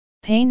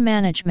Pain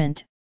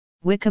management,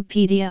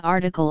 Wikipedia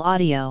article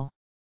audio.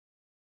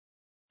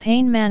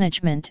 Pain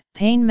management,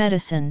 pain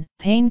medicine,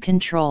 pain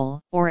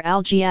control, or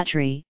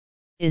algiatry,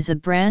 is a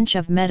branch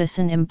of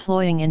medicine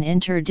employing an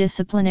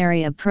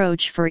interdisciplinary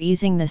approach for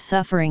easing the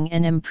suffering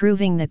and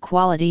improving the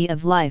quality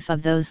of life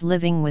of those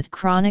living with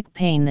chronic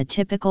pain. The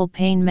typical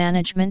pain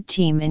management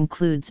team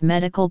includes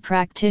medical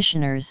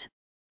practitioners,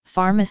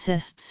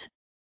 pharmacists,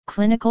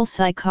 clinical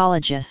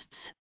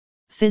psychologists,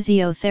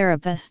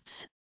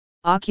 physiotherapists,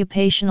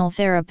 occupational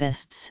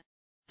therapists,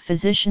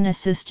 physician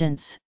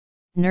assistants,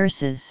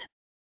 nurses.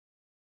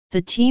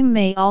 The team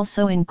may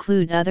also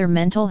include other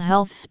mental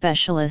health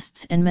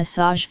specialists and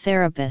massage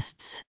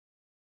therapists.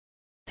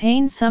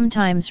 Pain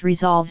sometimes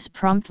resolves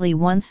promptly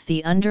once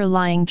the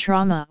underlying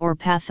trauma or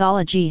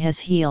pathology has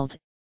healed,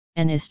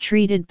 and is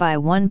treated by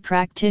one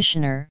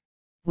practitioner,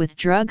 with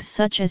drugs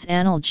such as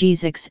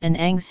analgesics and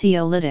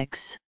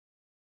anxiolytics.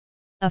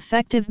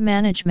 Effective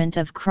management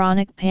of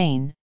chronic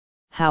pain,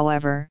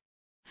 however,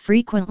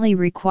 frequently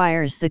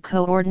requires the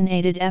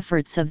coordinated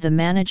efforts of the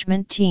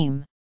management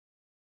team.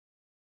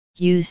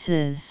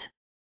 Uses.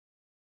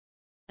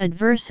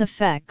 Adverse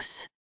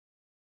effects.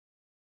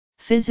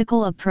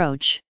 Physical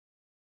approach.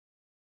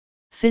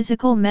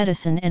 Physical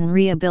medicine and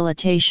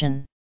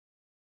rehabilitation.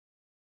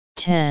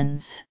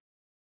 TENS.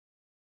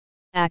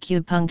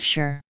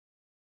 Acupuncture.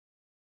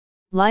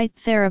 Light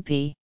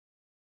therapy.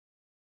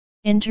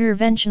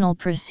 Interventional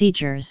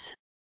procedures.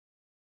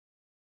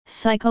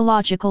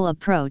 Psychological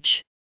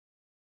approach.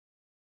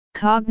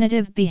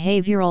 Cognitive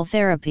behavioral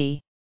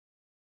therapy.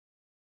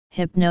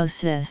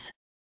 Hypnosis.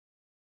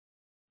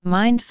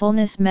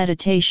 Mindfulness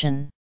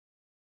meditation.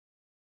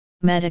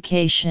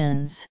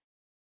 Medications.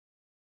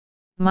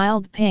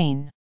 Mild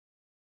pain.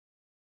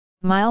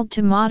 Mild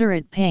to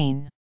moderate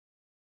pain.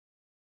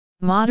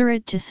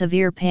 Moderate to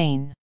severe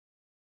pain.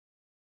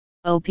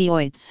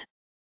 Opioids.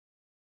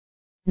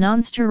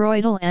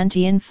 Nonsteroidal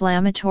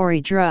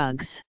anti-inflammatory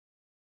drugs.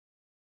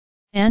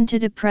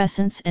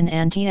 Antidepressants and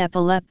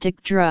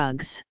anti-epileptic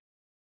drugs.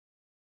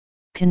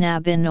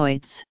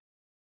 Cannabinoids.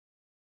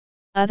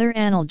 Other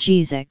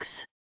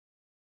analgesics.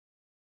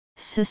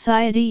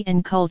 Society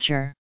and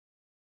culture.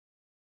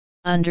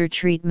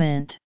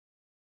 Undertreatment.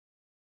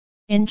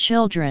 In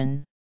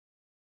children.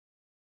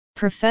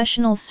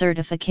 Professional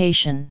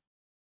certification.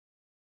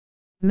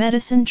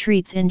 Medicine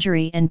treats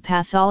injury and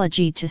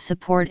pathology to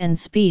support and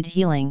speed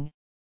healing,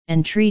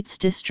 and treats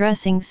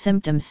distressing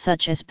symptoms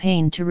such as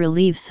pain to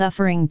relieve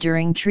suffering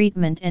during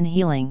treatment and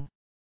healing.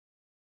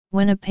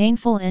 When a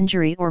painful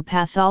injury or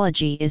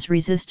pathology is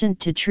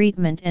resistant to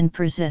treatment and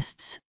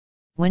persists,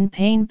 when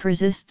pain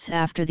persists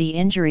after the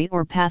injury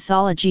or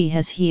pathology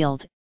has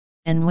healed,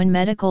 and when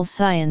medical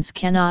science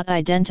cannot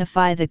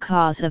identify the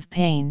cause of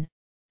pain,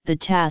 the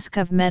task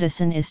of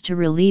medicine is to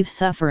relieve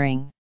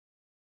suffering.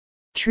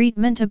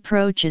 Treatment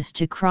approaches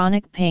to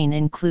chronic pain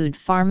include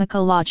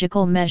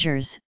pharmacological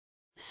measures,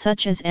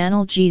 such as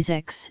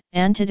analgesics,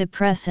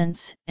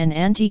 antidepressants, and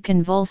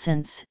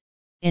anticonvulsants,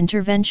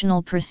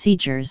 interventional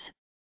procedures,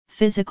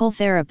 physical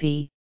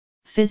therapy,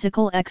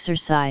 physical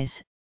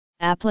exercise,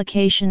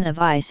 application of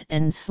ice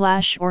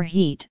and/or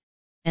heat,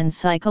 and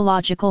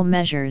psychological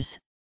measures,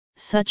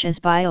 such as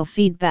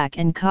biofeedback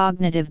and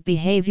cognitive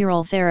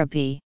behavioral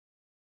therapy.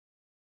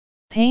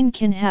 Pain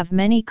can have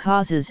many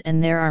causes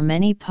and there are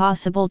many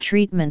possible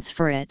treatments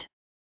for it.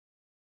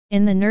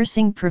 In the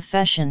nursing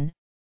profession,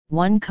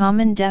 one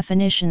common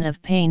definition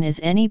of pain is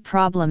any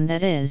problem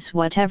that is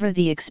whatever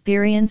the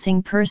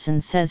experiencing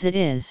person says it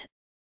is,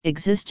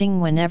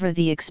 existing whenever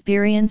the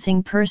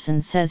experiencing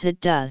person says it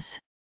does.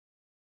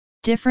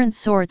 Different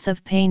sorts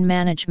of pain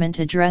management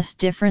address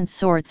different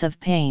sorts of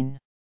pain.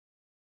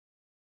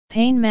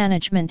 Pain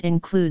management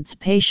includes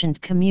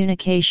patient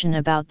communication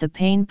about the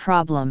pain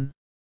problem.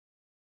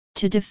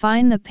 To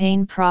define the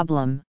pain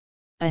problem,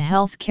 a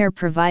healthcare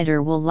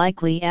provider will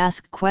likely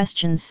ask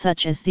questions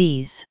such as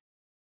these.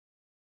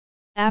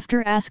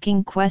 After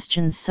asking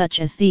questions such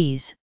as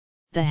these,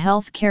 the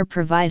healthcare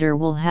provider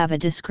will have a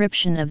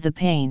description of the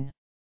pain.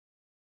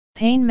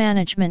 Pain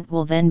management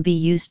will then be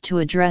used to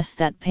address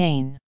that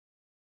pain.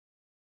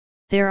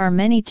 There are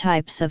many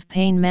types of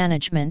pain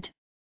management,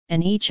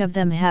 and each of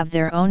them have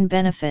their own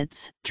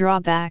benefits,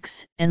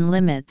 drawbacks, and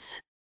limits.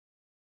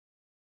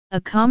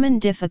 A common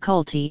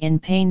difficulty in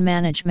pain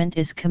management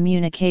is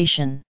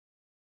communication.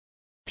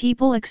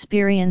 People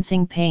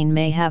experiencing pain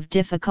may have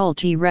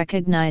difficulty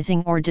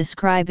recognizing or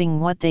describing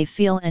what they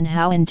feel and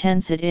how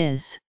intense it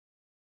is.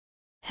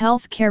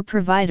 Healthcare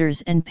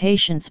providers and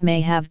patients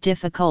may have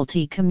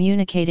difficulty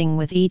communicating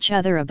with each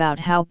other about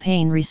how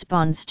pain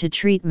responds to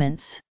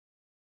treatments.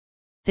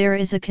 There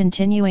is a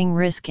continuing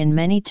risk in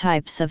many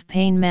types of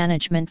pain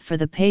management for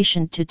the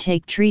patient to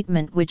take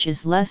treatment which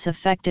is less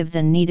effective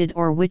than needed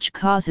or which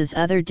causes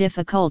other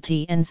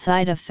difficulty and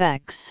side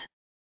effects.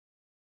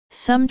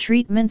 Some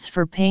treatments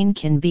for pain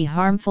can be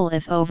harmful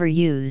if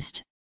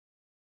overused.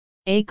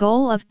 A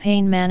goal of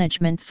pain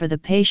management for the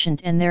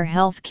patient and their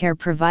healthcare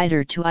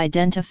provider to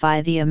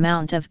identify the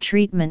amount of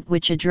treatment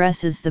which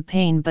addresses the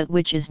pain but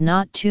which is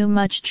not too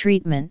much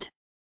treatment.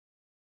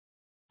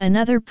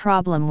 Another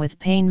problem with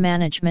pain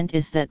management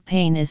is that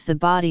pain is the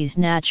body's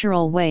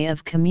natural way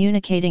of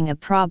communicating a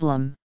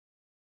problem.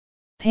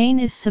 Pain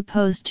is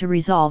supposed to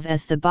resolve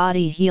as the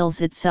body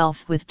heals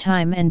itself with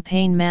time and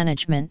pain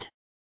management.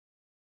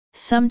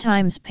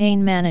 Sometimes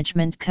pain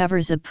management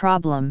covers a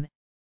problem,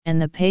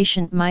 and the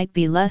patient might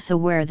be less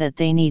aware that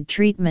they need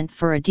treatment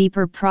for a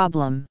deeper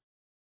problem.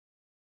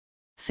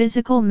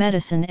 Physical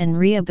medicine and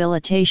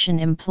rehabilitation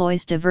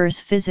employs diverse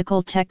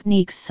physical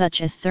techniques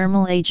such as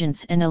thermal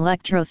agents and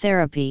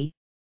electrotherapy,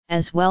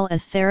 as well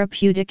as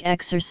therapeutic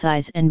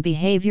exercise and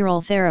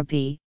behavioral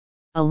therapy,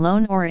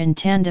 alone or in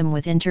tandem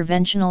with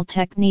interventional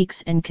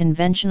techniques and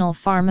conventional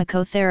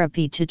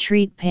pharmacotherapy to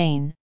treat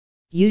pain,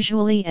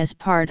 usually as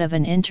part of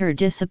an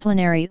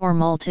interdisciplinary or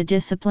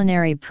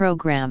multidisciplinary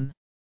program.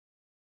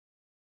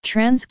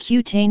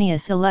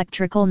 Transcutaneous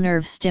electrical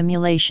nerve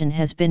stimulation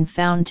has been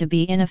found to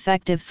be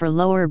ineffective for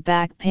lower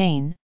back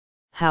pain,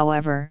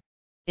 however,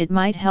 it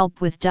might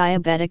help with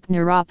diabetic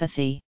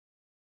neuropathy.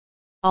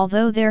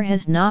 Although there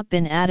has not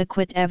been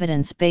adequate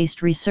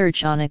evidence-based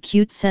research on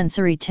acute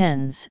sensory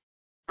TENS,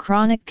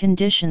 chronic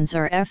conditions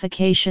are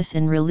efficacious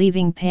in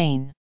relieving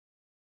pain.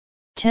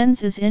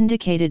 TENS is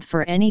indicated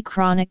for any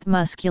chronic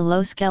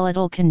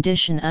musculoskeletal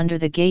condition under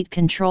the gate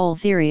control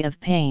theory of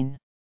pain.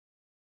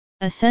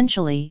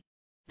 Essentially,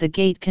 the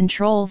gate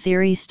control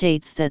theory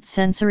states that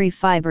sensory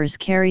fibers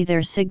carry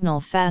their signal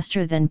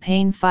faster than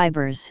pain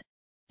fibers,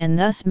 and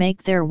thus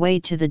make their way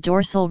to the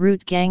dorsal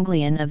root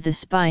ganglion of the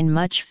spine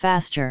much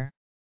faster.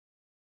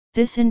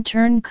 This in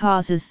turn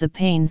causes the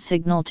pain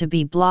signal to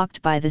be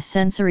blocked by the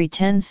sensory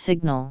TENS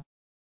signal.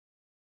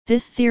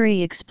 This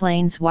theory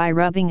explains why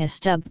rubbing a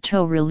stubbed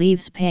toe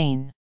relieves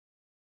pain.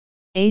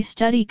 A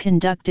study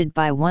conducted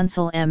by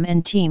Wunsel M.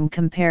 and team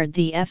compared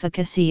the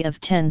efficacy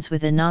of TENS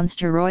with a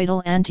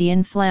nonsteroidal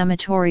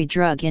anti-inflammatory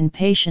drug in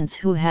patients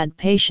who had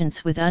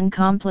patients with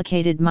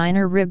uncomplicated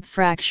minor rib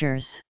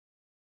fractures.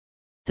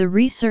 The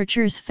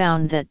researchers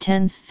found that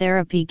TENS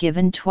therapy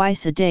given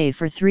twice a day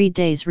for 3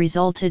 days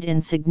resulted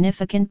in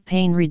significant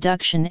pain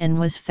reduction and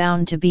was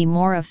found to be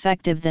more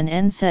effective than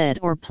NSAID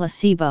or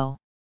placebo.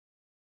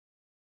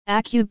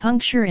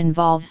 Acupuncture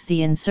involves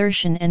the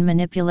insertion and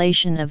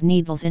manipulation of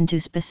needles into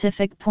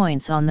specific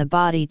points on the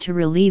body to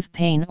relieve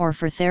pain or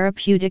for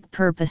therapeutic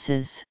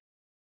purposes.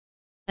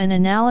 An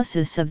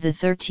analysis of the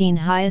 13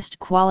 highest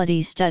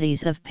quality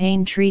studies of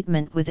pain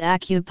treatment with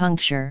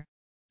acupuncture,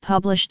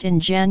 published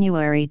in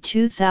January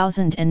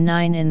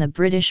 2009 in the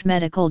British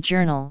Medical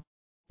Journal,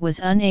 was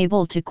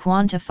unable to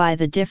quantify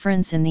the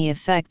difference in the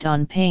effect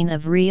on pain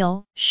of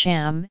real,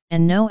 sham,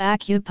 and no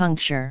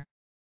acupuncture.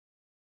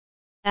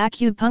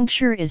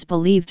 Acupuncture is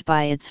believed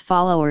by its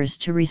followers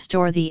to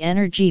restore the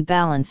energy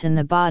balance in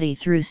the body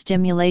through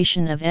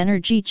stimulation of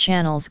energy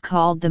channels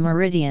called the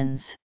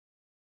meridians.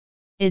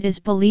 It is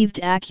believed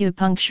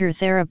acupuncture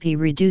therapy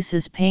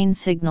reduces pain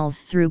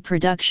signals through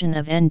production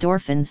of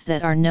endorphins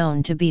that are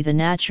known to be the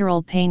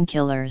natural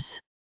painkillers.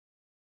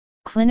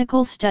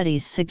 Clinical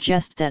studies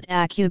suggest that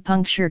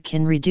acupuncture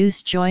can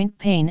reduce joint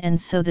pain, and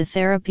so the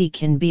therapy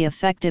can be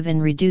effective in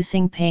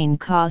reducing pain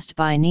caused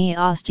by knee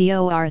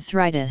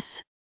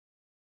osteoarthritis.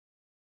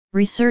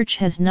 Research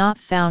has not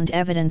found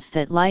evidence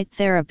that light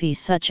therapy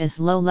such as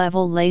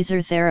low-level laser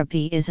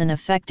therapy is an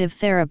effective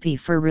therapy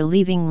for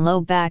relieving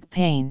low back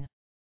pain.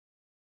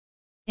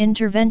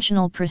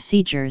 Interventional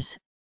procedures,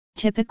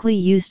 typically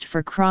used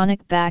for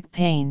chronic back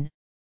pain,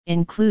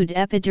 include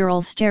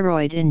epidural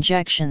steroid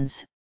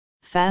injections,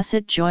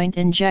 facet joint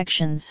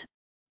injections,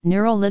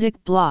 neurolytic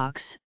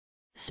blocks,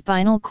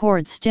 spinal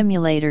cord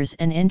stimulators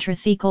and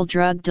intrathecal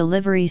drug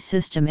delivery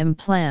system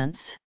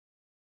implants.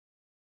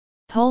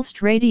 Pulsed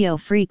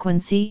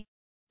radiofrequency,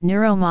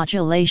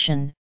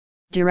 neuromodulation,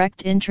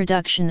 direct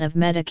introduction of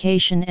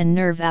medication and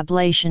nerve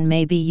ablation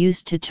may be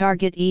used to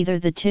target either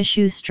the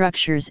tissue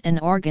structures and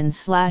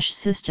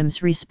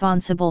organ/systems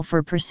responsible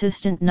for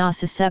persistent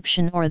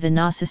nociception or the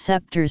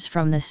nociceptors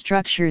from the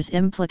structures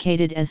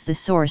implicated as the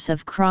source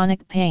of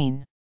chronic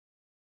pain.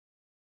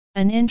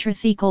 An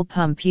intrathecal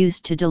pump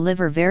used to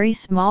deliver very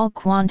small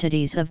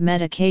quantities of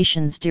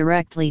medications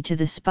directly to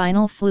the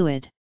spinal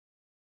fluid.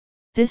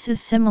 This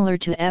is similar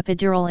to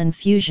epidural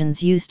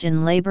infusions used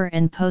in labor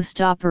and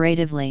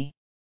postoperatively.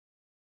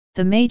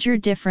 The major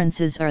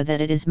differences are that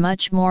it is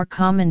much more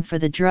common for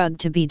the drug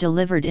to be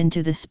delivered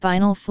into the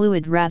spinal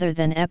fluid rather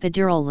than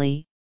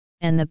epidurally,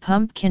 and the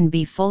pump can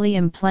be fully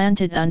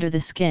implanted under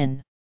the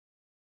skin.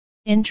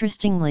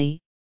 Interestingly,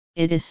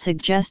 it is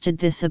suggested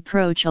this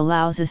approach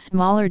allows a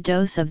smaller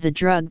dose of the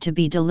drug to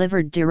be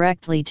delivered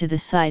directly to the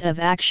site of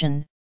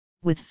action,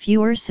 with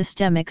fewer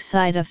systemic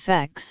side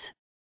effects,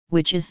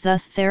 which is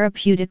thus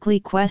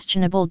therapeutically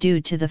questionable due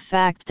to the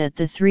fact that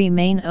the 3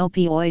 main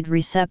opioid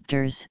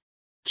receptors,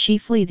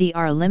 chiefly the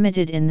are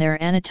limited in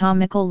their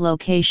anatomical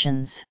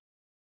locations.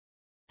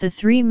 The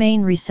 3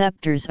 main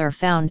receptors are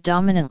found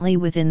dominantly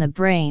within the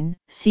brain,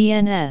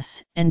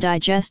 CNS, and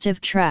digestive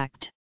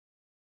tract.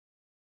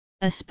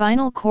 A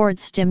spinal cord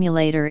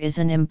stimulator is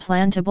an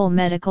implantable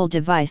medical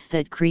device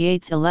that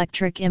creates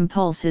electric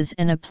impulses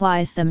and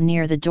applies them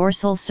near the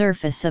dorsal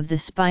surface of the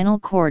spinal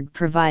cord.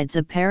 Provides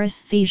a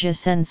paresthesia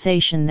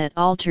sensation that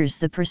alters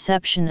the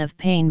perception of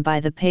pain by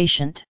the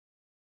patient.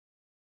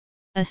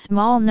 A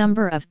small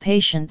number of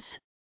patients,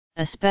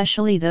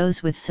 especially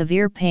those with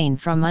severe pain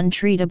from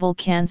untreatable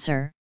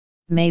cancer,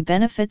 may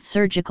benefit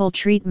surgical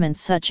treatment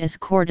such as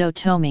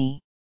cordotomy.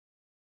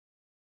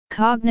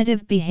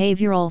 Cognitive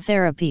behavioral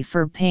therapy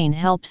for pain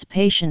helps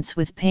patients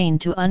with pain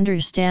to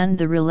understand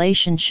the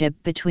relationship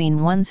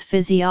between one's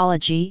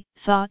physiology,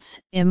 thoughts,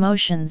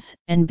 emotions,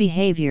 and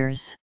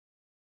behaviors.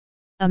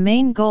 A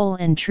main goal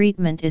in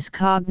treatment is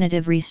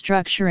cognitive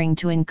restructuring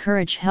to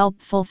encourage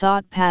helpful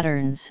thought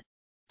patterns,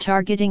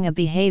 targeting a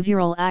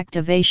behavioral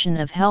activation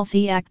of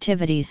healthy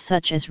activities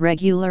such as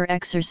regular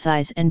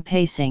exercise and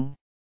pacing.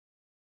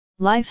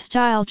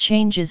 Lifestyle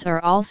changes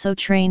are also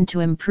trained to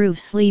improve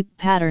sleep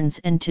patterns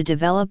and to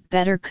develop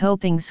better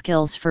coping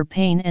skills for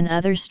pain and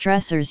other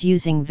stressors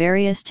using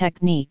various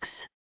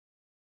techniques.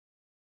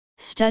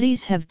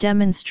 Studies have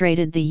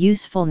demonstrated the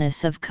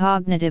usefulness of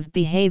cognitive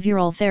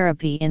behavioral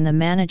therapy in the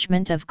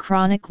management of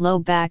chronic low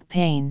back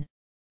pain,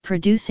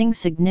 producing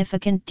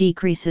significant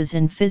decreases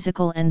in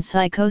physical and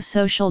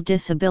psychosocial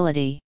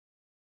disability.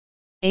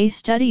 A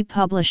study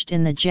published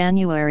in the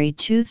January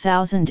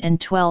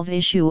 2012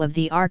 issue of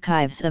the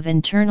Archives of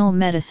Internal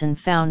Medicine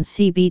found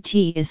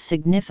CBT is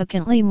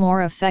significantly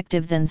more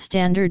effective than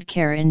standard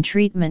care in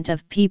treatment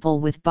of people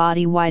with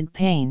body-wide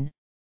pain,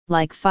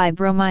 like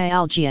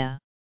fibromyalgia.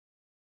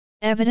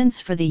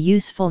 Evidence for the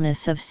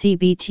usefulness of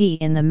CBT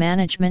in the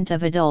management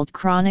of adult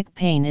chronic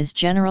pain is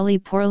generally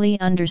poorly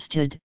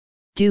understood,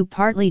 due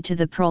partly to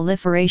the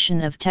proliferation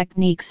of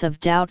techniques of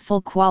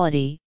doubtful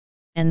quality,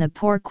 and the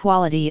poor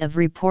quality of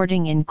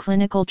reporting in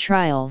clinical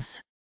trials.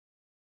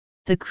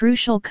 The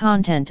crucial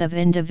content of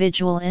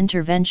individual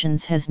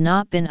interventions has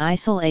not been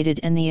isolated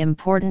and the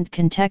important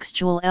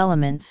contextual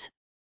elements,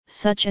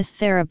 such as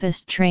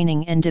therapist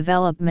training and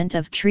development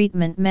of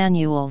treatment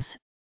manuals,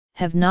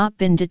 have not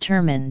been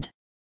determined.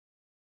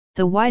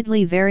 The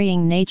widely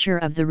varying nature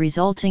of the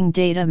resulting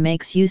data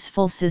makes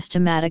useful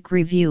systematic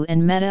review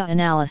and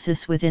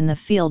meta-analysis within the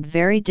field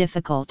very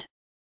difficult.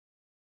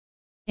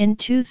 In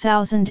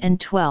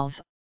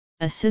 2012,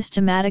 a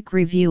systematic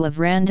review of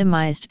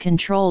randomized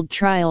controlled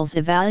trials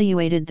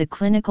evaluated the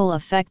clinical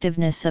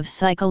effectiveness of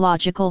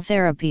psychological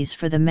therapies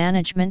for the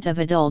management of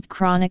adult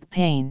chronic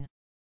pain.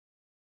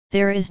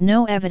 There is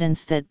no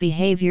evidence that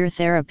behavior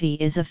therapy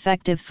is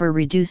effective for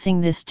reducing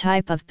this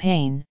type of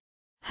pain,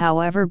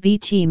 however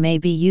BT may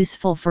be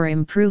useful for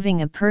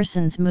improving a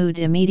person's mood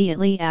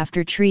immediately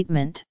after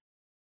treatment.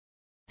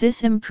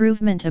 This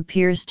improvement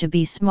appears to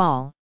be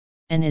small,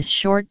 and is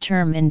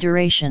short-term in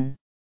duration.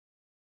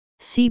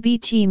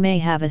 CBT may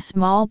have a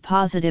small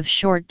positive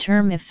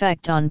short-term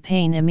effect on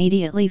pain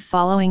immediately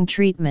following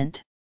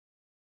treatment.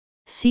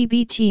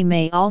 CBT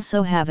may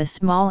also have a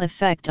small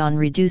effect on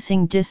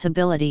reducing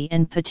disability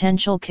and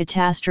potential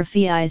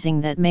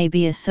catastrophizing that may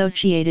be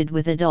associated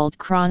with adult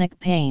chronic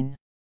pain.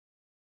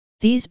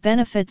 These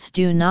benefits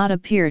do not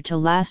appear to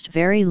last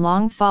very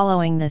long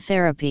following the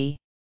therapy.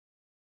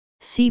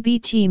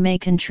 CBT may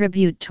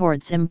contribute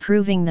towards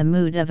improving the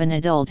mood of an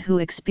adult who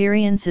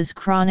experiences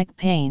chronic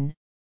pain,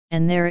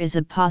 and there is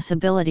a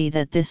possibility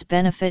that this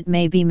benefit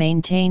may be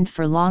maintained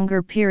for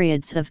longer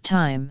periods of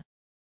time.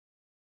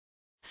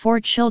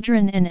 For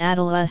children and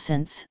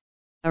adolescents,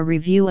 a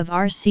review of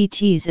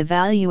RCTs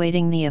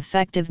evaluating the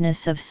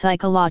effectiveness of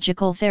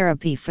psychological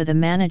therapy for the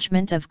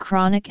management of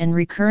chronic and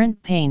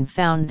recurrent pain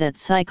found that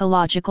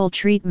psychological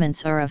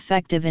treatments are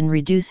effective in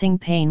reducing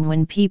pain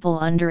when people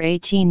under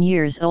 18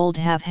 years old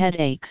have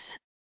headaches.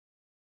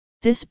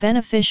 This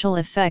beneficial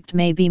effect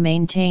may be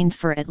maintained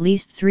for at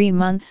least 3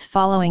 months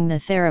following the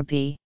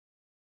therapy.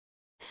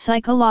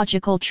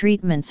 Psychological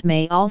treatments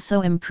may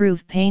also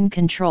improve pain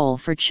control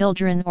for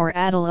children or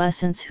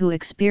adolescents who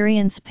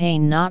experience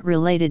pain not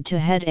related to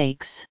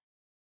headaches.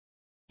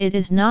 It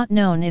is not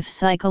known if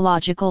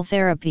psychological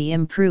therapy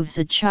improves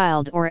a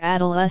child or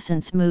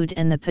adolescent's mood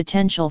and the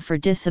potential for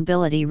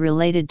disability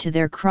related to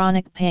their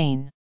chronic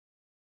pain.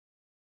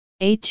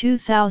 A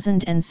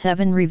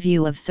 2007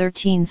 review of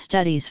 13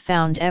 studies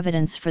found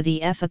evidence for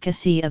the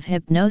efficacy of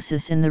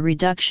hypnosis in the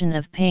reduction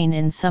of pain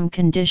in some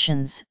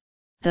conditions,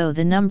 though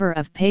the number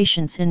of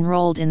patients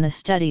enrolled in the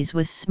studies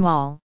was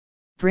small,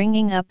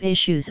 bringing up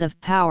issues of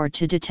power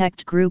to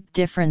detect group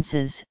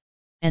differences,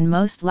 and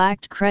most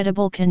lacked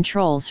credible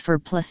controls for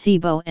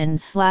placebo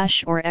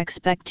and/or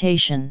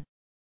expectation.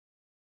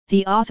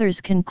 The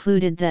authors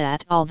concluded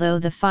that although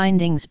the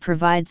findings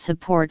provide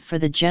support for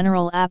the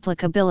general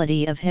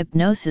applicability of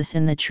hypnosis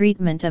in the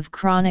treatment of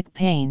chronic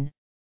pain,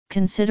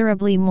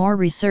 considerably more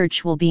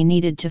research will be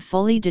needed to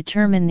fully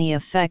determine the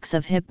effects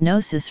of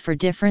hypnosis for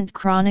different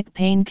chronic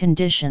pain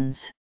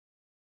conditions.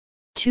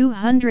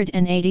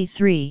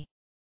 283.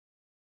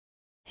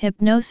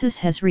 Hypnosis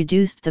has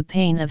reduced the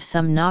pain of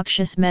some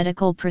noxious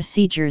medical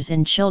procedures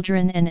in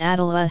children and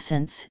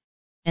adolescents,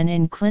 and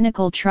in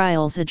clinical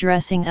trials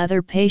addressing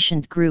other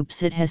patient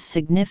groups it has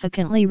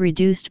significantly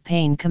reduced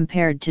pain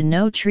compared to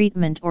no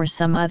treatment or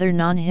some other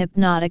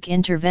non-hypnotic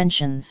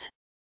interventions.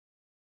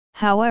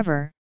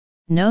 However,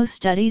 no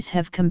studies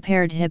have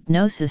compared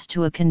hypnosis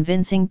to a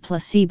convincing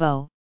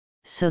placebo,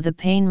 so the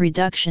pain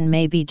reduction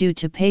may be due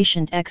to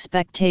patient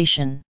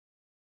expectation.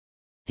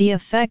 The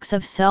effects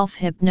of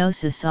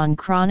self-hypnosis on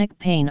chronic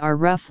pain are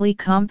roughly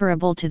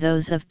comparable to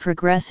those of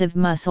progressive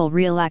muscle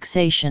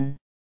relaxation.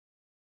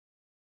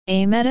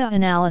 A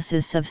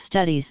meta-analysis of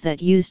studies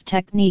that used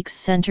techniques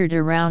centered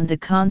around the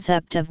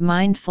concept of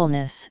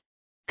mindfulness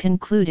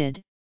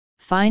concluded,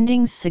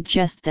 findings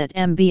suggest that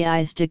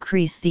MBIs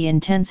decrease the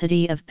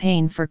intensity of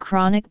pain for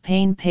chronic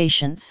pain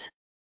patients.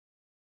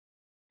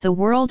 The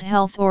World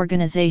Health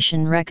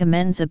Organization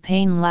recommends a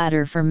pain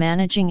ladder for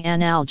managing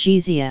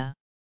analgesia.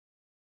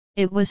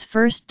 It was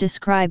first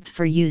described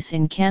for use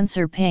in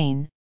cancer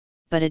pain,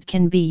 but it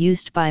can be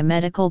used by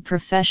medical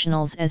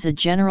professionals as a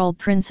general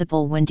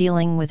principle when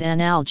dealing with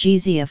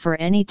analgesia for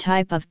any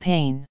type of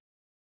pain.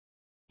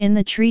 In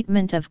the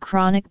treatment of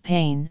chronic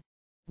pain,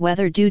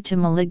 whether due to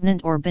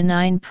malignant or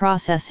benign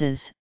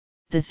processes,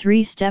 the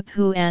three-step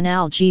WHO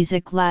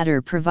analgesic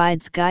ladder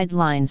provides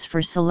guidelines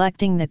for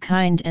selecting the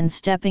kind and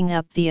stepping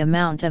up the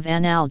amount of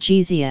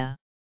analgesia.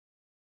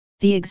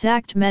 The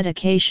exact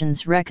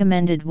medications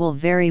recommended will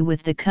vary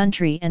with the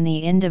country and the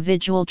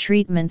individual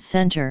treatment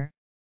center,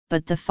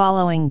 but the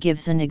following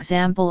gives an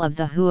example of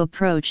the WHO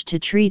approach to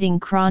treating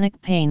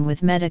chronic pain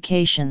with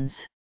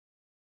medications.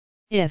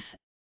 If,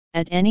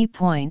 at any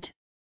point,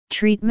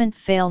 treatment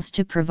fails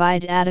to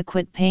provide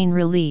adequate pain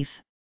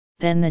relief,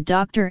 then the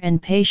doctor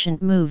and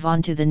patient move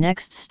on to the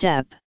next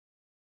step.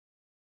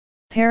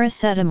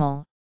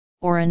 Paracetamol,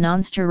 or a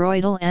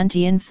nonsteroidal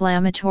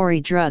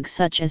anti-inflammatory drug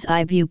such as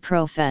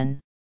ibuprofen.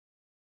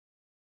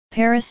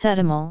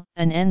 Paracetamol,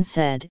 an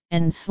NSAID,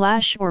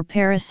 or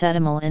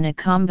paracetamol in a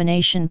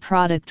combination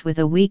product with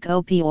a weak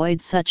opioid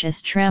such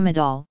as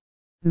tramadol,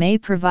 may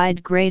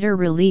provide greater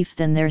relief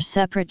than their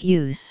separate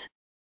use.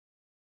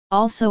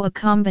 Also, a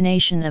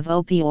combination of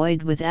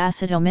opioid with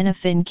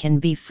acetaminophen can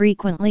be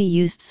frequently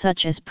used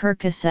such as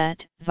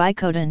Percocet,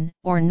 Vicodin,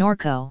 or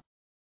Norco.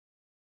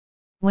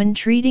 When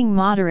treating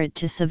moderate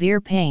to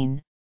severe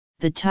pain,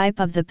 the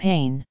type of the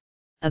pain,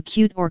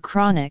 acute or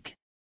chronic,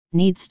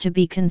 needs to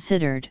be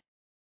considered.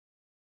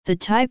 The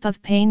type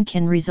of pain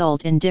can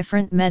result in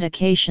different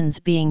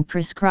medications being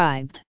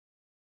prescribed.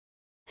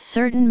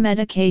 Certain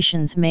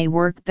medications may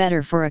work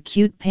better for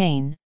acute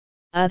pain,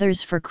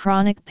 others for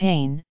chronic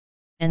pain,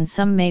 and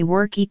some may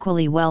work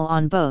equally well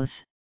on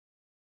both.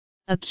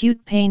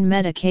 Acute pain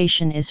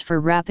medication is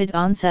for rapid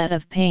onset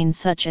of pain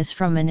such as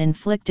from an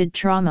inflicted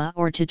trauma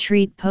or to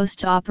treat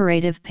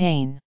post-operative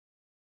pain.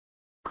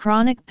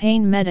 Chronic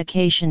pain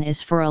medication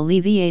is for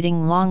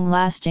alleviating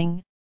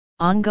long-lasting,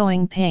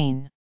 ongoing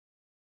pain.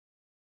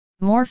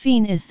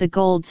 Morphine is the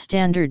gold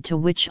standard to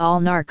which all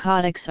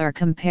narcotics are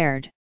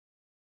compared.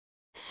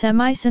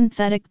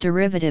 Semisynthetic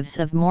derivatives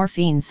of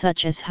morphine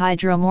such as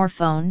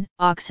hydromorphone,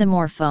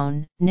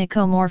 oxymorphone,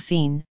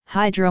 nicomorphine,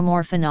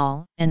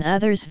 hydromorphanol, and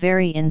others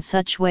vary in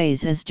such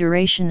ways as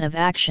duration of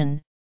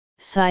action,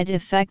 side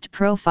effect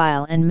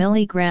profile and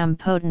milligram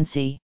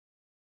potency.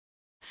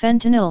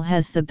 Fentanyl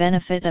has the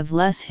benefit of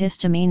less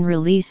histamine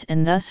release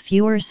and thus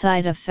fewer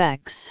side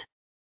effects.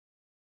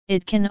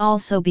 It can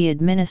also be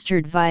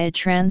administered via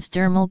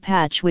transdermal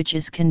patch, which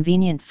is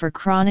convenient for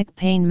chronic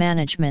pain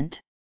management.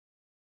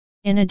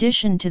 In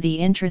addition to the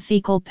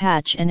intrathecal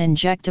patch and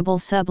injectable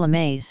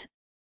sublimates,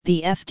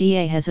 the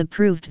FDA has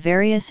approved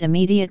various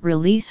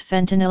immediate-release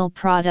fentanyl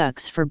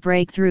products for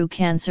breakthrough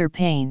cancer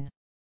pain.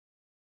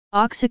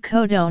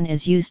 Oxycodone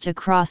is used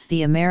across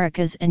the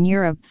Americas and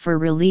Europe for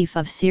relief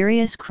of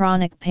serious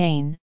chronic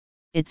pain.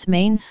 Its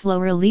main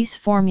slow-release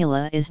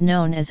formula is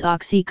known as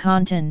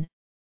OxyContin,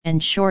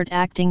 and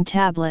short-acting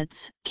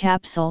tablets,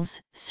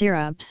 capsules,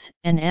 syrups,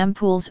 and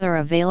ampoules are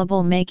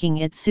available, making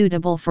it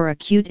suitable for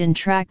acute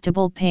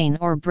intractable pain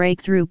or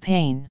breakthrough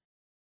pain.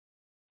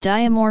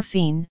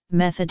 Diamorphine,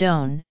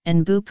 methadone,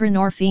 and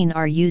buprenorphine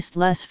are used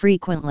less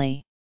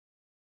frequently.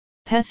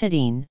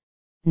 Pethidine,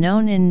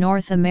 known in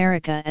North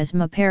America as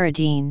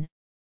meperidine,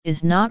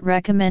 is not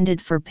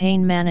recommended for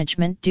pain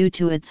management due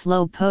to its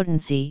low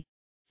potency,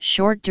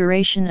 short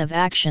duration of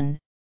action,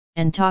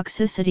 and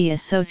toxicity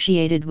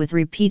associated with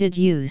repeated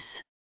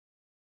use.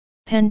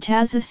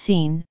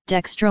 Pentazocine,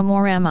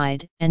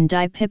 dextromoramide, and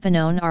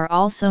dipypinone are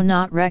also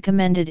not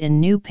recommended in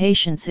new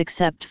patients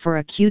except for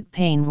acute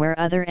pain where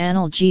other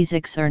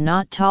analgesics are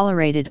not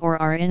tolerated or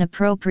are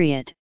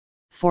inappropriate,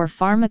 for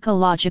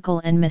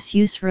pharmacological and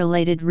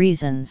misuse-related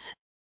reasons.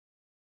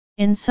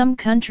 In some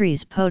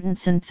countries, potent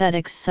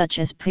synthetics such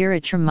as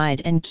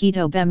pyritramide and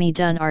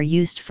ketobemidone are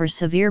used for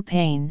severe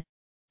pain,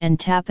 and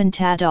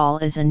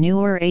tapentadol is a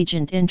newer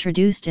agent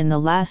introduced in the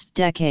last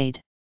decade.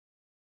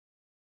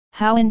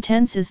 How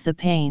intense is the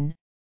pain?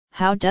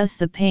 How does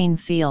the pain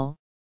feel?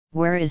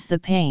 Where is the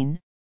pain?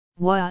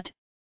 What,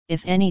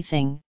 if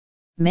anything,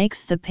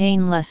 makes the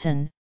pain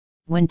lessen?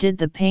 When did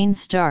the pain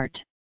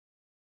start?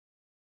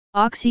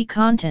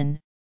 OxyContin,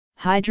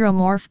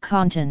 hydromorph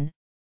Contin,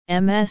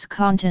 MS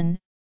Contin,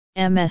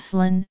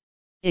 Meslan,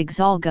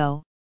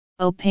 Exalgo,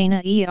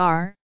 Opana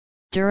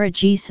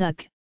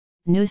Duragisuk,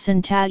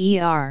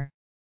 Nusanta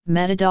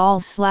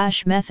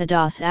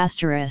Metadol/methados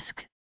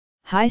 *,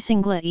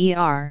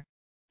 Hysingla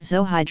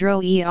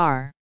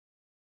Zohydro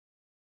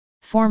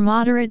For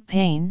moderate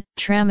pain,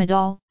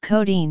 tramadol,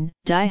 codeine,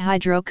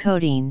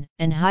 dihydrocodeine,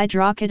 and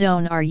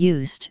hydrocodone are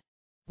used,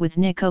 with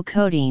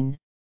nicocodine,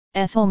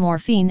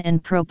 ethylmorphine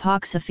and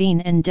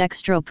propoxyphene and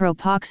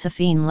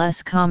dextropropoxyphene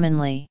less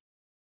commonly.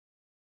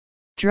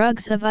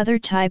 Drugs of other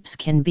types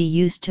can be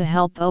used to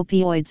help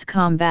opioids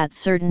combat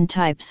certain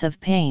types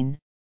of pain.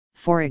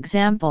 For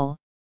example,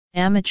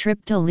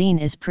 amitriptyline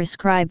is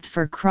prescribed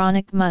for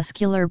chronic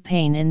muscular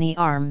pain in the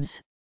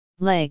arms,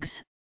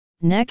 legs,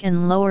 neck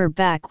and lower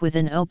back with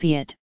an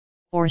opiate,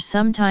 or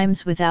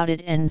sometimes without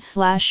it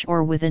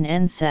and/or with an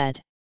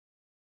NSAID.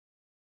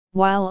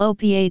 While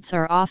opiates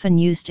are often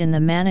used in the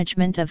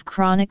management of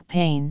chronic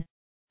pain,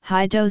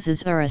 high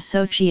doses are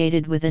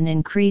associated with an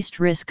increased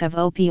risk of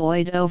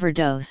opioid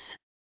overdose.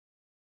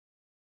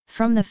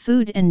 From the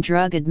Food and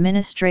Drug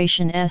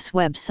Administration's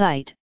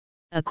website,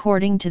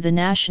 according to the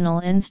National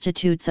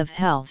Institutes of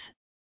Health,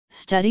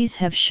 studies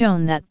have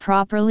shown that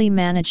properly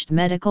managed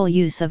medical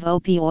use of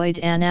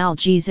opioid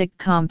analgesic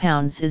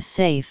compounds is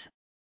safe,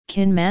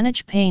 can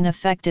manage pain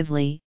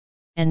effectively,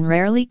 and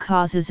rarely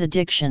causes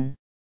addiction.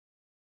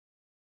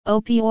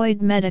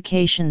 Opioid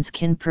medications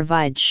can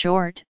provide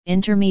short,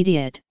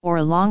 intermediate,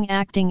 or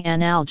long-acting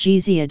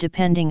analgesia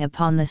depending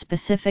upon the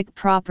specific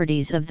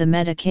properties of the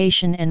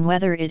medication and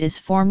whether it is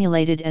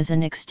formulated as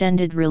an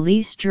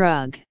extended-release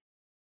drug.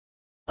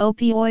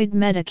 Opioid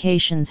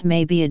medications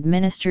may be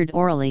administered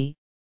orally,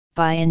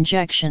 by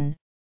injection,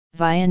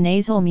 via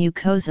nasal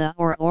mucosa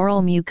or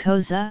oral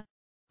mucosa,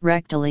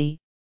 rectally,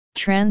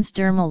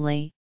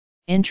 transdermally,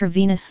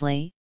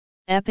 intravenously,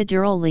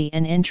 epidurally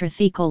and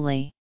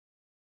intrathecally.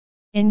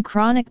 In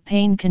chronic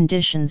pain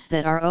conditions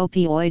that are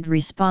opioid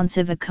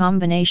responsive, a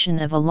combination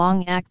of a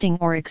long-acting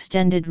or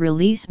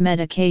extended-release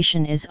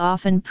medication is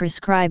often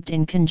prescribed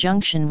in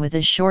conjunction with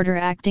a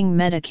shorter-acting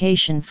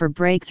medication for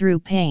breakthrough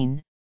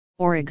pain,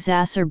 or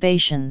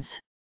exacerbations.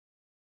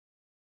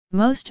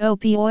 Most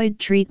opioid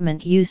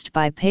treatment used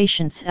by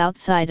patients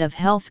outside of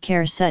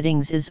healthcare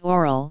settings is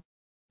oral,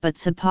 but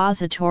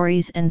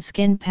suppositories and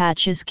skin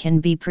patches can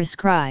be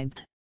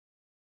prescribed.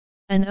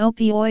 An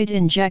opioid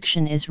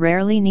injection is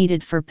rarely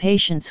needed for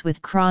patients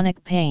with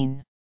chronic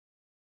pain.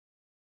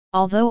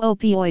 Although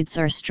opioids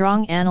are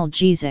strong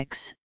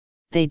analgesics,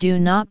 they do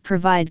not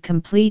provide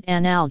complete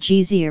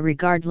analgesia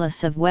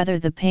regardless of whether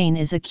the pain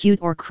is acute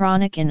or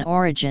chronic in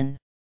origin.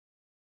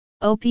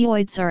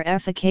 Opioids are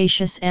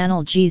efficacious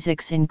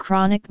analgesics in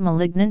chronic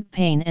malignant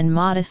pain and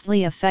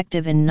modestly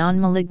effective in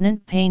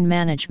non-malignant pain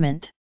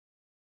management.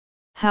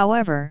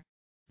 However,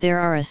 there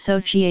are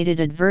associated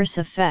adverse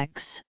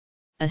effects,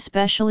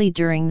 especially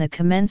during the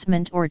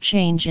commencement or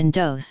change in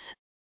dose.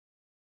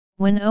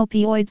 When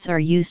opioids are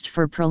used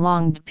for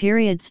prolonged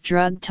periods,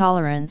 drug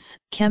tolerance,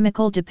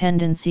 chemical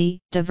dependency,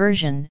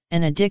 diversion,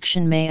 and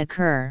addiction may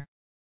occur.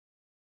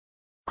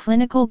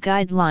 Clinical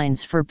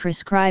guidelines for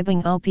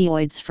prescribing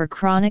opioids for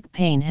chronic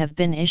pain have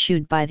been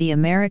issued by the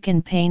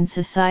American Pain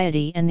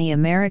Society and the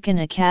American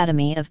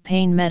Academy of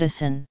Pain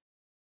Medicine.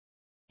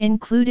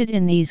 Included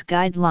in these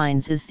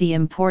guidelines is the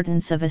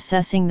importance of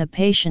assessing the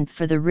patient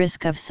for the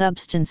risk of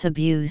substance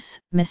abuse,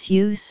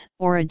 misuse,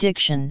 or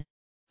addiction.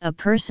 A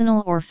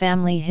personal or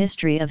family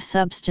history of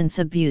substance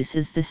abuse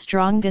is the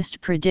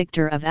strongest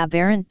predictor of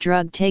aberrant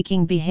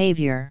drug-taking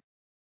behavior.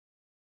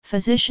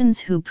 Physicians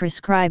who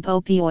prescribe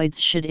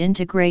opioids should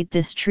integrate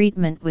this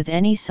treatment with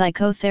any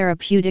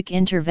psychotherapeutic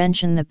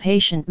intervention the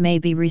patient may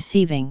be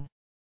receiving.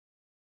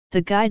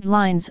 The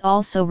guidelines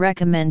also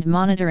recommend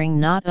monitoring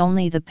not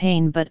only the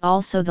pain but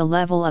also the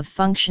level of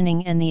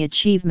functioning and the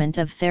achievement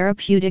of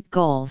therapeutic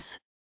goals.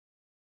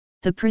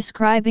 The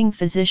prescribing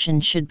physician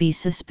should be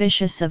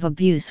suspicious of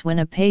abuse when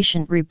a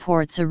patient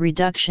reports a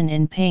reduction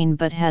in pain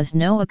but has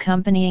no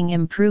accompanying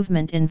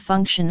improvement in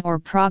function or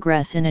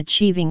progress in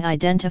achieving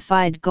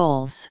identified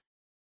goals.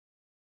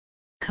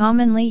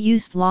 Commonly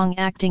used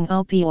long-acting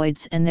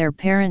opioids and their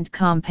parent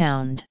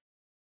compound.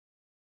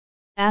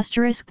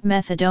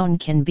 Methadone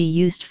can be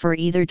used for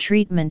either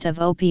treatment of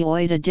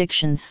opioid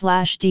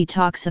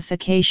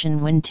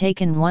addiction/detoxification when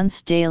taken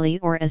once daily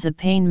or as a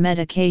pain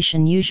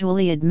medication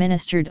usually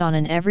administered on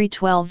an every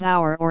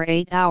 12-hour or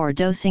 8-hour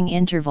dosing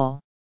interval.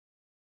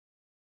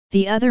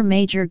 The other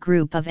major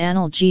group of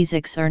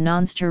analgesics are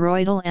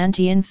nonsteroidal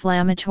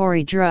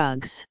anti-inflammatory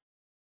drugs.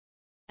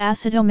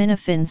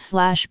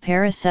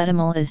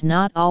 Acetaminophen/paracetamol is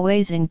not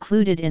always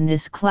included in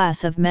this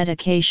class of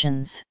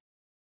medications.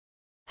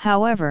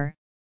 However,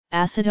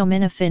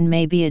 acetaminophen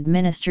may be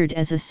administered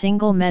as a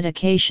single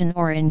medication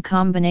or in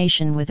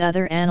combination with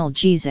other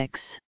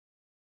analgesics.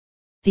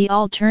 The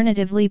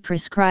alternatively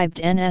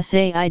prescribed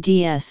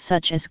NSAIDs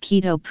such as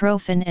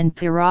ketoprofen and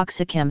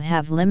piroxicam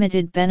have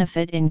limited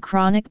benefit in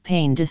chronic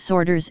pain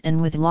disorders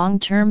and with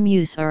long-term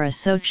use are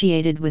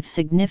associated with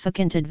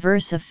significant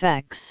adverse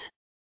effects.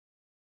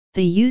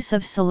 The use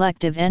of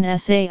selective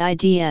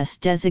NSAIDs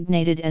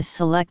designated as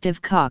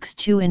selective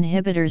COX-2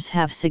 inhibitors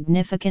have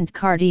significant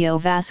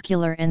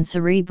cardiovascular and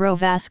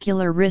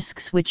cerebrovascular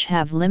risks which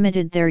have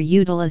limited their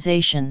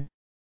utilization.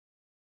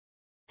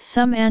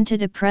 Some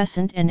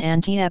antidepressant and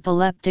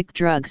antiepileptic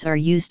drugs are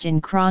used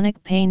in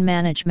chronic pain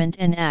management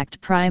and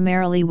act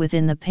primarily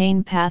within the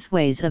pain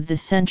pathways of the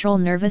central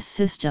nervous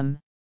system,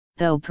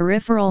 though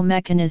peripheral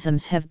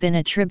mechanisms have been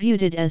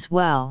attributed as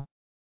well.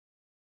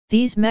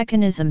 These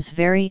mechanisms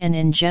vary and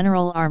in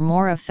general are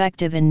more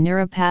effective in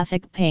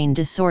neuropathic pain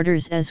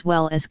disorders as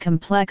well as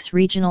complex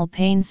regional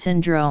pain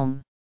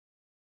syndrome.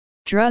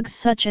 Drugs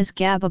such as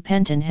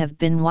gabapentin have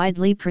been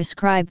widely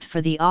prescribed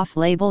for the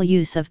off-label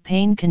use of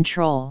pain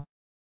control.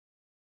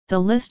 The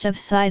list of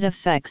side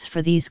effects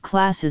for these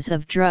classes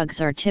of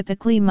drugs are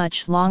typically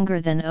much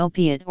longer than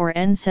opiate or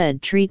NSAID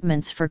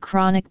treatments for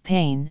chronic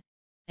pain,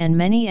 and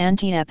many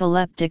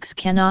antiepileptics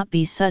cannot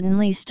be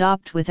suddenly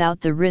stopped without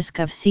the risk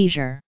of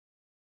seizure.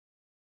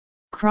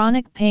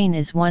 Chronic pain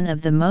is one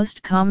of the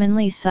most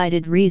commonly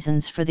cited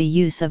reasons for the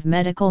use of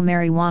medical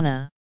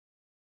marijuana.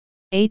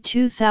 A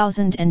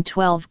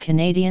 2012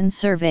 Canadian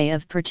survey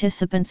of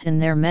participants in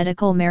their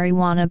medical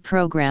marijuana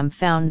program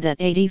found that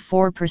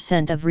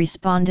 84% of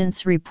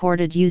respondents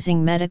reported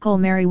using medical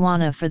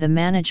marijuana for the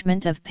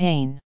management of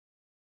pain.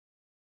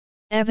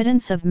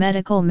 Evidence of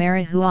medical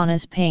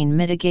marijuana's pain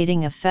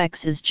mitigating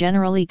effects is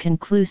generally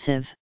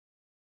conclusive.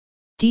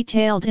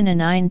 Detailed in a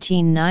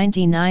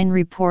 1999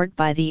 report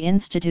by the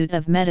Institute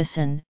of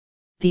Medicine,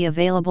 the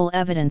available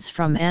evidence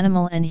from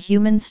animal and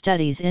human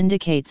studies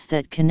indicates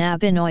that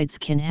cannabinoids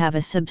can have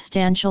a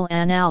substantial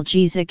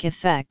analgesic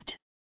effect.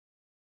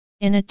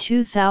 In a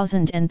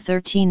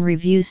 2013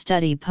 review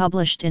study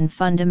published in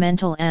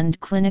Fundamental and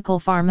Clinical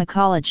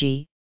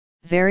Pharmacology,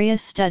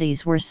 various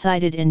studies were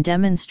cited in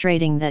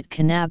demonstrating that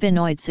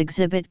cannabinoids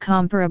exhibit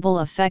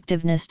comparable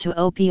effectiveness to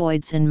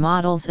opioids in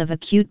models of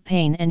acute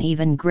pain and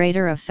even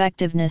greater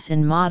effectiveness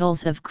in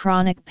models of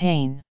chronic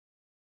pain.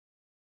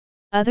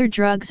 Other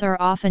drugs are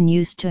often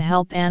used to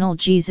help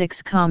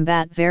analgesics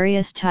combat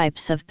various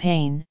types of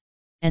pain,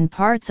 and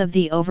parts of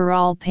the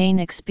overall pain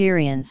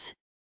experience,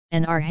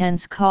 and are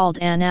hence called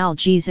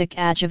analgesic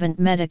adjuvant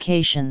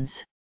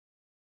medications.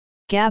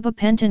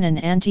 Gabapentin, an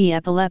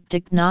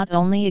antiepileptic, not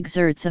only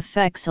exerts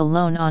effects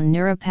alone on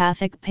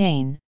neuropathic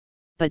pain,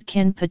 but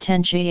can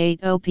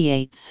potentiate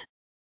opiates.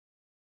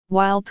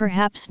 While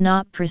perhaps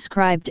not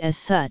prescribed as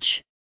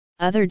such,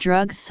 other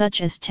drugs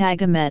such as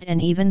Tagamet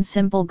and even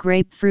simple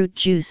grapefruit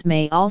juice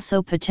may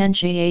also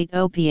potentiate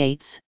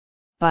opiates,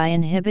 by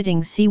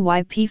inhibiting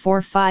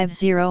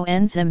CYP450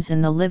 enzymes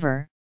in the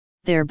liver,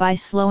 thereby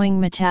slowing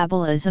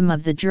metabolism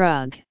of the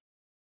drug.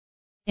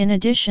 In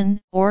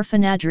addition,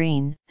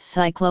 orphanadrine,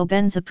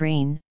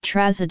 cyclobenzaprine,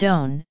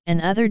 trazodone,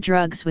 and other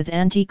drugs with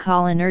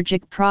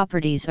anticholinergic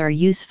properties are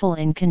useful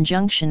in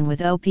conjunction with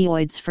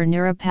opioids for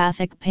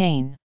neuropathic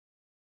pain.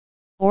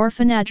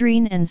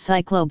 Orphanadrine and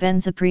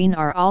cyclobenzaprine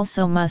are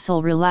also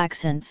muscle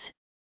relaxants,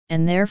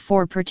 and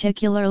therefore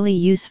particularly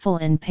useful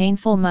in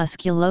painful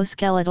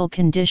musculoskeletal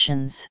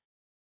conditions.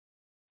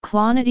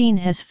 Clonidine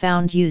has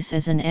found use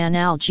as an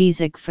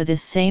analgesic for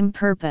this same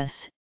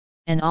purpose,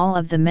 and all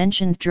of the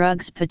mentioned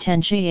drugs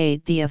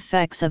potentiate the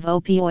effects of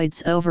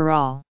opioids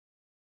overall.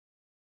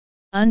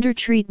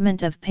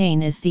 Undertreatment of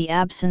pain is the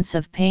absence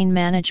of pain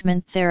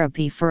management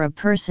therapy for a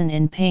person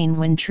in pain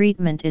when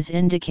treatment is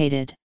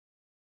indicated.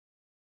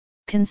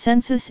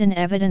 Consensus in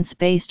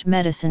evidence-based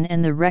medicine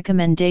and the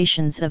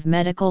recommendations of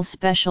medical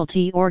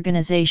specialty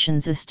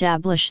organizations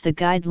establish the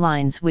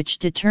guidelines which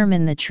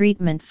determine the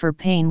treatment for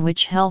pain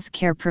which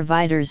healthcare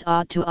providers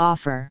ought to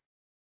offer.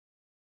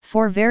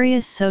 For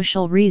various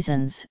social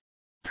reasons,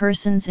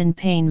 persons in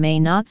pain may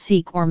not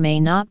seek or may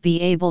not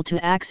be able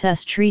to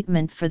access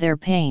treatment for their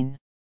pain.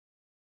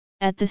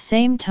 At the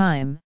same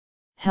time,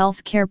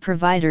 healthcare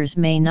providers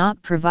may not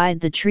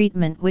provide the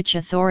treatment which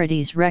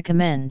authorities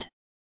recommend.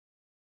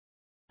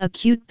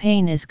 Acute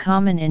pain is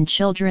common in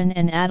children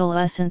and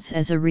adolescents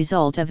as a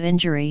result of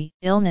injury,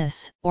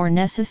 illness, or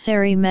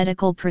necessary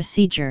medical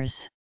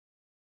procedures.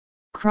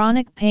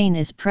 Chronic pain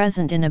is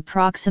present in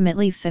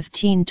approximately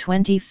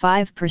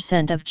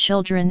 15–25% of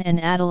children and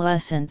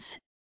adolescents,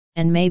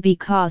 and may be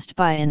caused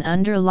by an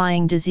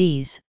underlying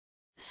disease,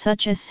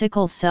 such as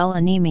sickle cell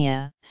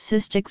anemia,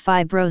 cystic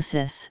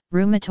fibrosis,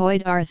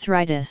 rheumatoid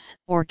arthritis,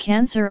 or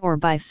cancer, or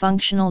by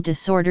functional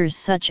disorders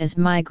such as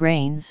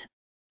migraines,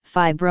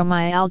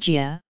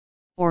 fibromyalgia,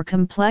 or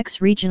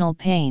complex regional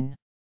pain.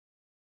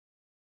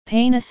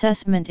 Pain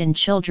assessment in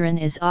children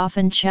is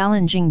often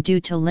challenging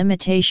due to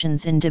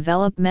limitations in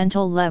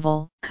developmental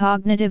level,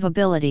 cognitive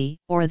ability,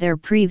 or their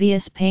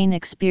previous pain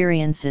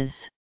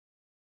experiences.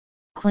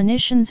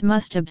 Clinicians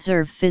must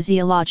observe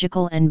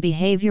physiological and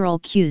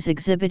behavioral cues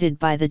exhibited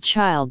by the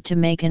child to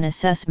make an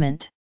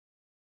assessment.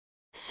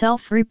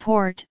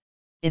 Self-report,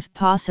 if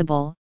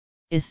possible,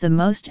 is the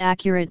most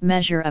accurate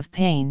measure of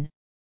pain.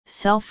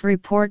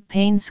 Self-report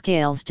pain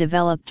scales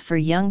developed for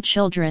young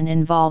children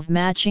involve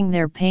matching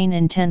their pain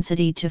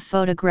intensity to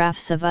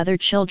photographs of other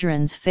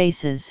children's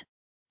faces,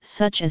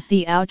 such as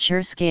the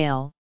Oucher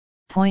scale,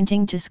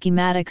 pointing to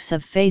schematics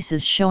of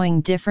faces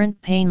showing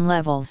different pain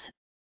levels,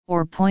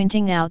 or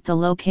pointing out the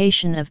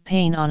location of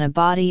pain on a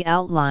body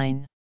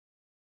outline.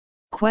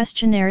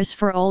 Questionnaires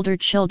for older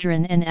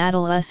children and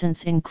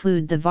adolescents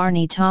include the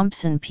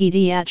Varney-Thompson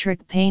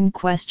Pediatric Pain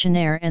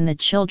Questionnaire and the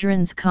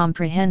Children's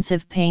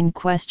Comprehensive Pain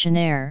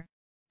Questionnaire,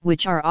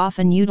 which are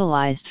often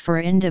utilized for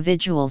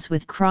individuals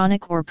with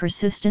chronic or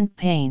persistent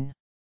pain.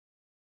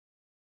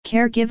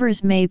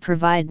 Caregivers may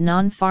provide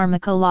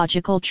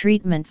non-pharmacological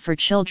treatment for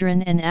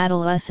children and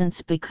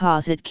adolescents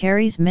because it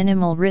carries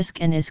minimal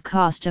risk and is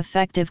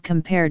cost-effective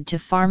compared to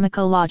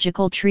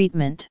pharmacological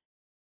treatment.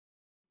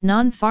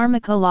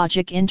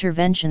 Non-pharmacologic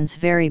interventions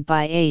vary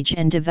by age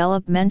and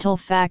developmental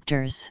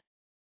factors.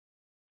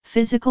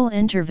 Physical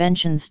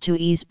interventions to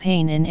ease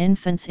pain in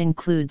infants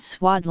include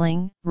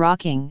swaddling,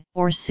 rocking,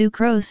 or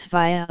sucrose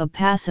via a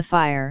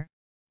pacifier,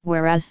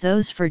 whereas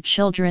those for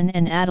children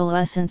and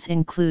adolescents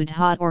include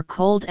hot or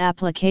cold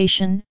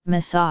application,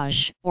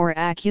 massage, or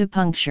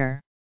acupuncture.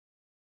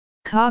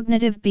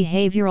 Cognitive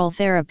behavioral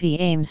therapy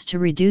aims to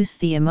reduce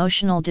the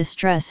emotional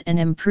distress and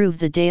improve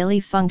the daily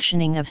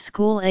functioning of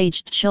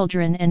school-aged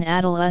children and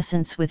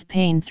adolescents with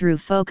pain through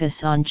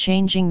focus on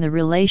changing the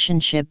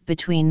relationship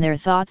between their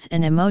thoughts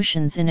and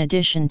emotions in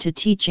addition to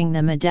teaching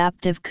them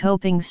adaptive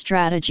coping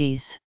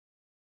strategies.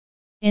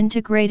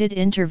 Integrated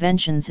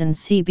interventions in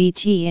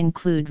CBT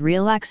include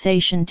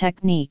relaxation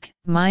technique,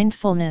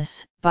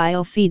 mindfulness,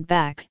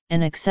 biofeedback,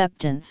 and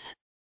acceptance.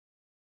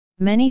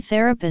 Many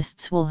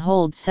therapists will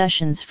hold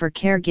sessions for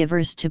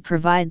caregivers to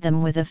provide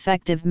them with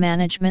effective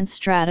management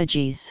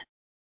strategies.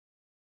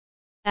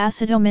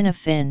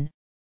 Acetaminophen,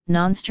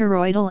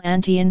 nonsteroidal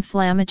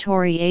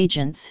anti-inflammatory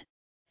agents,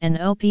 and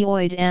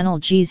opioid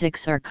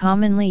analgesics are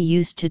commonly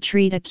used to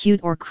treat acute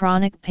or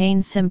chronic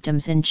pain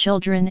symptoms in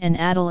children and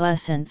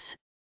adolescents,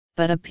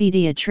 but a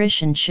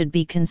pediatrician should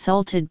be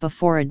consulted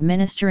before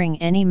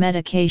administering any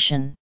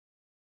medication.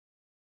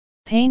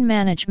 Pain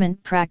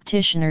management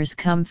practitioners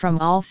come from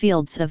all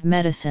fields of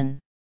medicine.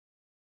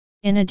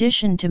 In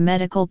addition to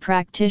medical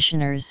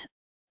practitioners,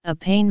 a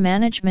pain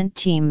management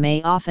team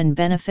may often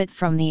benefit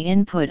from the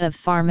input of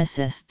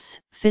pharmacists,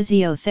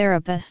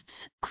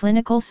 physiotherapists,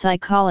 clinical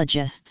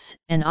psychologists,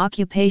 and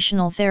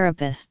occupational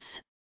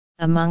therapists,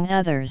 among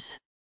others.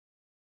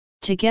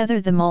 Together,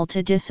 the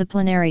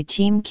multidisciplinary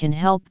team can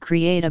help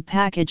create a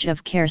package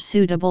of care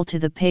suitable to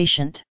the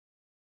patient.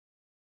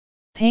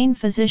 Pain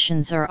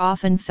physicians are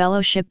often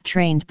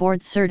fellowship-trained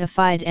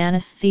board-certified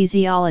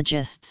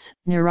anesthesiologists,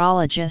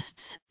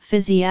 neurologists,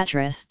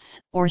 physiatrists,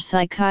 or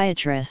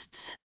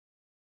psychiatrists.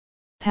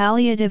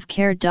 Palliative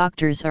care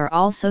doctors are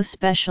also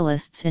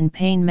specialists in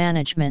pain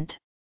management.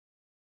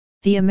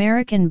 The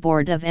American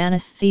Board of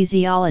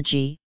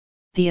Anesthesiology,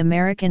 the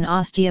American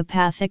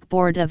Osteopathic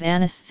Board of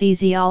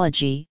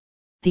Anesthesiology,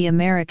 the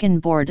American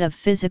Board of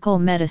Physical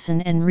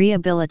Medicine and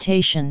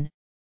Rehabilitation,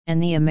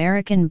 and the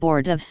American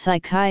Board of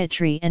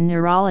Psychiatry and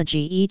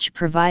Neurology each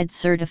provide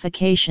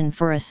certification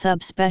for a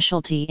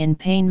subspecialty in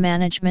pain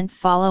management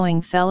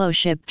following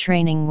fellowship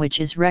training, which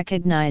is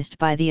recognized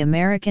by the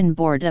American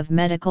Board of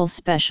Medical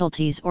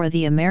Specialties or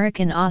the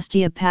American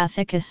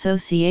Osteopathic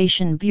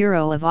Association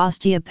Bureau of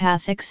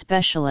Osteopathic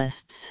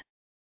Specialists.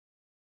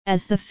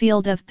 As the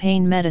field of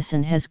pain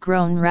medicine has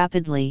grown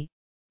rapidly,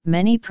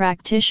 many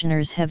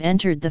practitioners have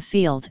entered the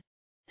field,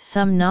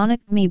 some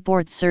non-ACME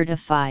board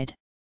certified.